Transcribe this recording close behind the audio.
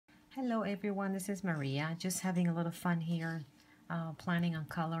Hello everyone, this is Maria. Just having a little fun here, planning on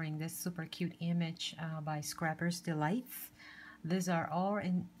coloring this super cute image by Scrapper's Delights. These are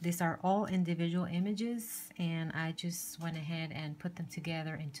all individual images, and I just went ahead and put them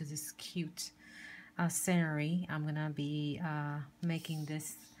together into this cute scenery. I'm gonna be making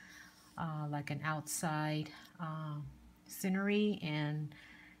this like an outside scenery, and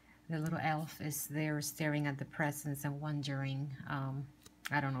the little elf is there staring at the presents and wondering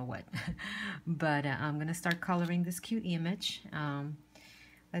I don't know what. But I'm gonna start coloring this cute image.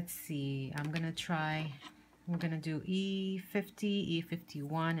 Let's see, we're gonna do E50,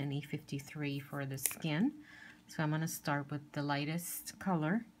 E51, and E53 for the skin. So I'm gonna start with the lightest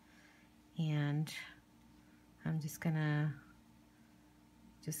color, and I'm just gonna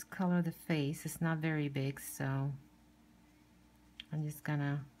color the face. It's not very big, so I'm just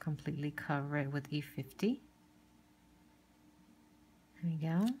gonna completely cover it with E50. There we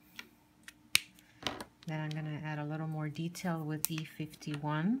go. Then I'm gonna add a little more detail with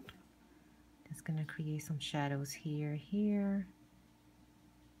E51. Just gonna create some shadows here,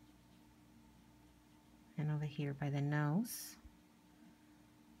 and over here by the nose,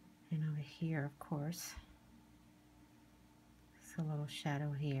 and over here, of course. It's a little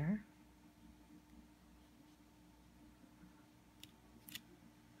shadow here.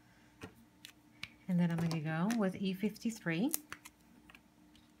 And then I'm gonna go with E53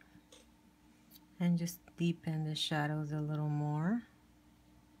 and just deepen the shadows a little more.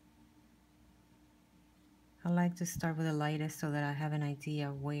 I like to start with the lightest so that I have an idea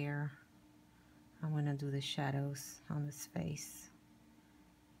of where I'm going to do the shadows on this face.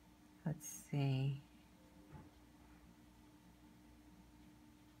 Let's see.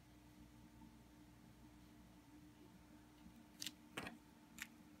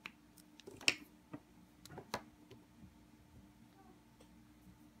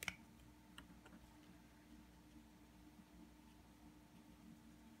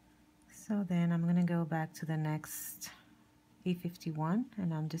 So then I'm going to go back to the next E51,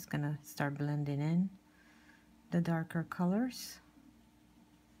 and I'm just going to start blending in the darker colors.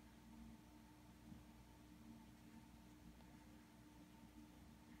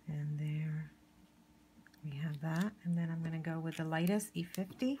 And there we have that. And then I'm going to go with the lightest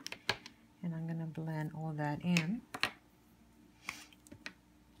E50, and I'm going to blend all that in.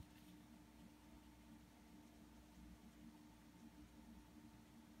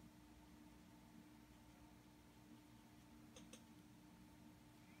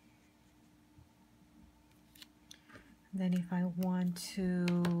 Then if I want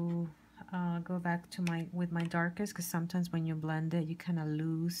to go back to with my darkest, because sometimes when you blend it, you kind of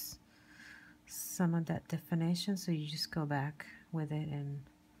lose some of that definition, so you just go back with it and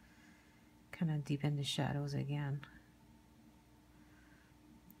kind of deepen the shadows again.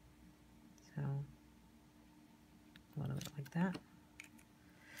 So a little bit like that.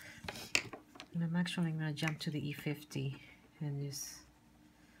 And I'm actually going to jump to the E50 and just,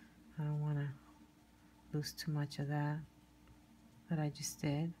 I don't want to lose too much of that I just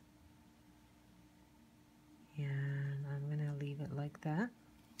did, and I'm gonna leave it like that.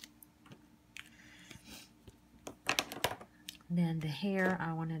 Then the hair,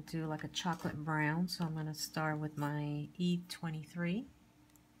 I want to do like a chocolate brown, so I'm gonna start with my E23.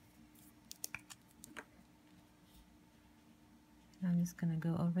 I'm just gonna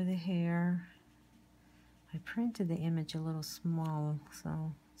go over the hair. I printed the image a little small,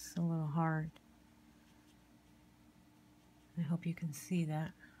 so it's a little hard. I hope you can see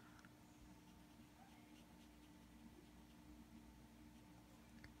that.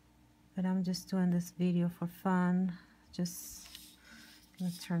 But I'm just doing this video for fun. Just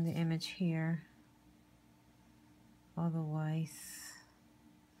gonna turn the image here. Otherwise,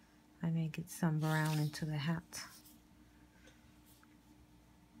 I may get some brown into the hat.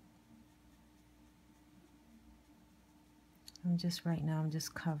 Right now I'm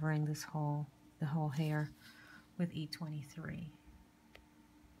just covering the whole hair with E23.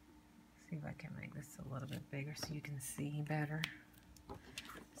 See if I can make this a little bit bigger so you can see better.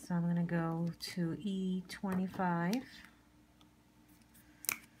 So I'm going to go to E25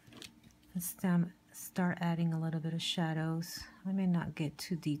 and start adding a little bit of shadows. I may not get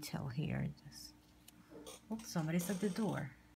too detailed here. Just, oh, somebody's at the door.